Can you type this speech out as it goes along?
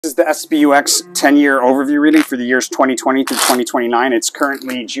This is the SBUX 10-year overview reading for the years 2020 through 2029. It's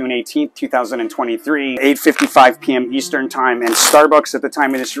currently June 18th, 2023, 8:55 p.m. Eastern Time, and Starbucks at the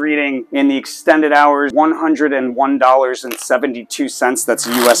time of this reading in the extended hours, $101.72. That's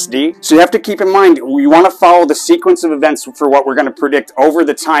USD. So you have to keep in mind, we want to follow the sequence of events for what we're going to predict over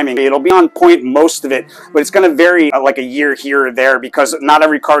the timing. It'll be on point, most of it, but it's going to vary like a year here or there because not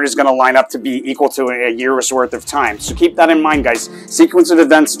every card is going to line up to be equal to a year's worth of time. So keep that in mind, guys. Sequence of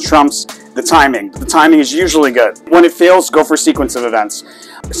events trumps the timing. The timing is usually good. When it fails, go for sequence of events.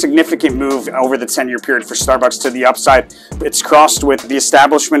 A significant move over the 10-year period for Starbucks to the upside. It's crossed with the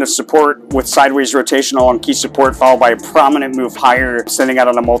establishment of support with sideways rotational on key support, followed by a prominent move higher, sending out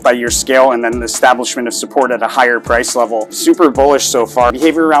on a multi-year scale, and then the establishment of support at a higher price level. Super bullish so far.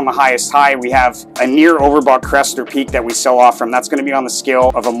 Behavior around the highest high, we have a near overbought crest or peak that we sell off from. That's going to be on the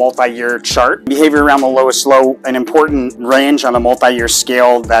scale of a multi-year chart. Behavior around the lowest low, an important range on a multi-year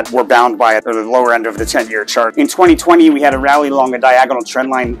scale that we're bound by at the lower end of the 10-year chart. In 2020, we had a rally along a diagonal trend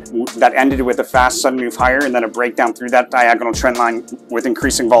line that ended with a fast sudden move higher and then a breakdown through that diagonal trend line with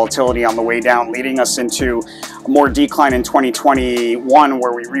increasing volatility on the way down, leading us into a more decline in 2021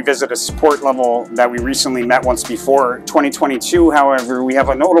 where we revisit a support level that we recently met once before. 2022, however, we have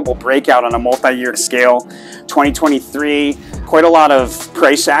a notable breakout on a multi-year scale. 2023, quite a lot of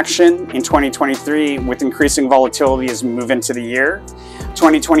price action in 2023 with increasing volatility as we move into the year.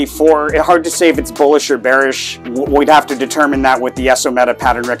 2024, it's hard to say if it's bullish or bearish. We'd have to determine that with the SO meta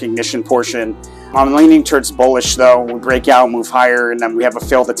pattern recognition portion. I'm leaning towards bullish though. We break out, move higher, and then we have a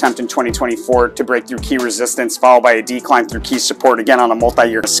failed attempt in 2024 to break through key resistance, followed by a decline through key support, again on a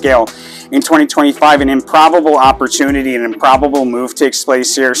multi-year scale. In 2025, an improbable opportunity, an improbable move takes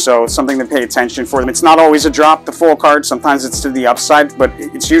place here, so something to pay attention for. It's not always a drop, the full card. Sometimes it's to the upside, but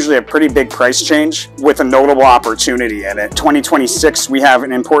it's usually a pretty big price change with a notable opportunity in it. 2026, we have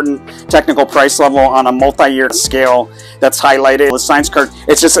an important technical price level on a multi-year scale that's highlighted. The science card,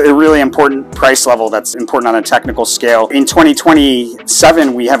 it's just a really important price level that's important on a technical scale. In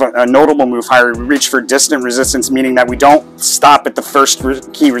 2027, we have a notable move higher. We reach for distant resistance, meaning that we don't stop at the first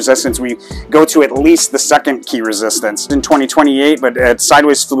key resistance. We go to at least the second key resistance. In 2028, but at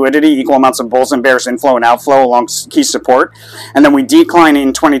sideways fluidity, equal amounts of bulls and bears inflow and outflow along key support. And then we decline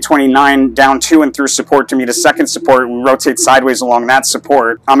in 2029 down to and through support to meet a second support. We rotate sideways along that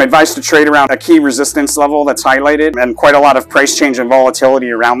support. I'm advised to trade around a key resistance level that's highlighted and quite a lot of price change and volatility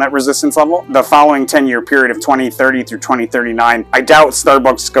around that resistance level. The following 10-year period of 2030 through 2039, I doubt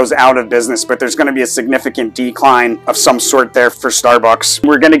Starbucks goes out of business, but there's going to be a significant decline of some sort there for Starbucks.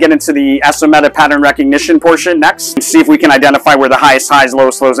 We're going to get into the SO meta pattern recognition portion next and see if we can identify where the highest highs,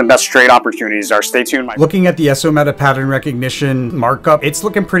 lowest lows, and best trade opportunities are. Stay tuned. Looking at the SO meta pattern recognition markup, it's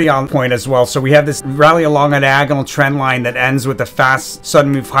looking pretty on point as well. So we have this rally along a diagonal trend line that ends with a fast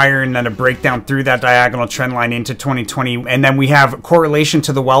sudden move higher and then a breakdown through that diagonal trend line into 2020. And then we have correlation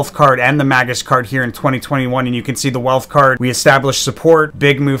to the wealth card and the Magus card here in 2021, and you can see the wealth card, we established support,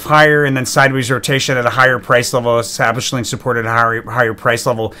 big move higher, and then sideways rotation at a higher price level, establishing support at a higher price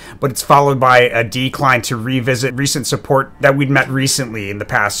level, but it's followed by a decline to revisit recent support that we'd met recently in the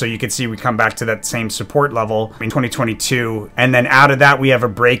past. So you can see we come back to that same support level in 2022, and then out of that we have a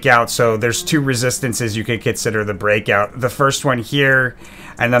breakout. So there's two resistances you could consider the breakout. The first one here,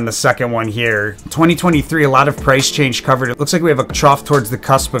 and then the second one here. 2023, a lot of price change covered. It looks like we have a trough towards the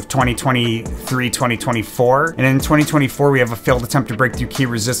cusp of 2023, 2024. And in 2024, we have a failed attempt to break through key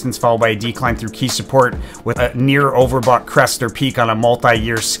resistance, followed by a decline through key support with a near overbought crest or peak on a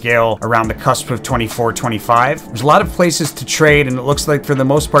multi-year scale around the cusp of 24, 25. There's a lot of places to trade, and it looks like for the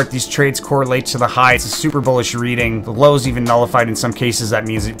most part, these trades correlate to the high. It's a super bullish reading. The low is even nullified in some cases. That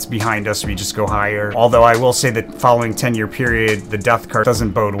means it's behind us. We just go higher. Although I will say that following 10-year period, the death card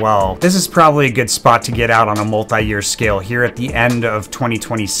doesn't bode well. This is probably a good spot to get out on a multi-year scale here at the end of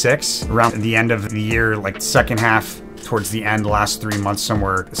 2026, around the end of the year, like second half towards the end, last 3 months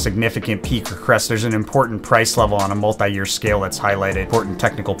somewhere, a significant peak or crest. There's an important price level on a multi-year scale that's highlighted, important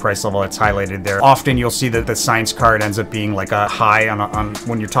technical price level that's highlighted there. Often you'll see that the science card ends up being like a high on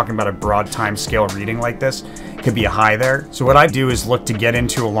when you're talking about a broad time scale reading like this. It could be a high there. So what I do is look to get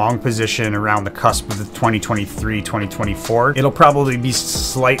into a long position around the cusp of the 2023, 2024. It'll probably be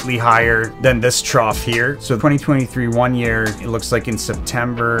slightly higher than this trough here. So 2023 1 year, it looks like in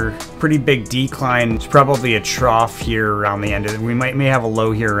September, pretty big decline. It's probably a trough here around the end of it. We may have a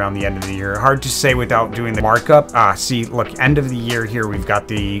low here around the end of the year. Hard to say without doing the markup. See, look, end of the year here, we've got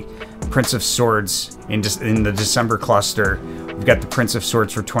the Prince of Swords in the December cluster. We've got the Prince of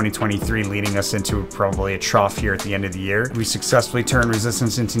Swords for 2023 leading us into probably a trough here at the end of the year. We successfully turn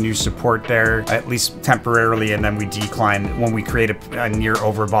resistance into new support there, at least temporarily, and then we decline when we create a near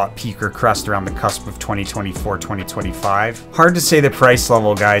overbought peak or crest around the cusp of 2024, 2025. Hard to say the price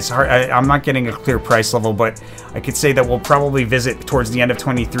level, guys. I'm not getting a clear price level, but I could say that we'll probably visit towards the end of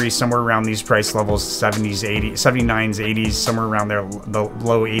 23 somewhere around these price levels, 70s, 80s, 79s, 80s, somewhere around there, the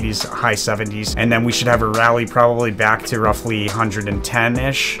low 80s, high 70s. And then we should have a rally probably back to roughly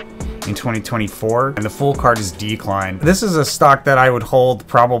 110-ish in 2024, and the full card is decline. This is a stock that I would hold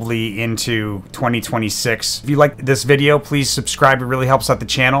probably into 2026. If you like this video, please subscribe. It really helps out the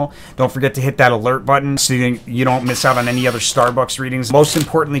channel. Don't forget to hit that alert button so you don't miss out on any other SBUX readings. Most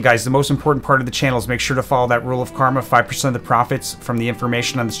importantly, guys, the most important part of the channel is make sure to follow that rule of karma. 5% of the profits from the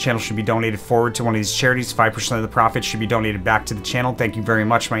information on this channel should be donated forward to one of these charities. 5% of the profits should be donated back to the channel. Thank you very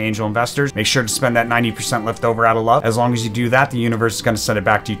much, my angel investors. Make sure to spend that 90% left over out of love. As long as you do that, the universe is going to send it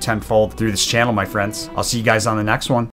back to you tenfold through this channel, my friends. I'll see you guys on the next one.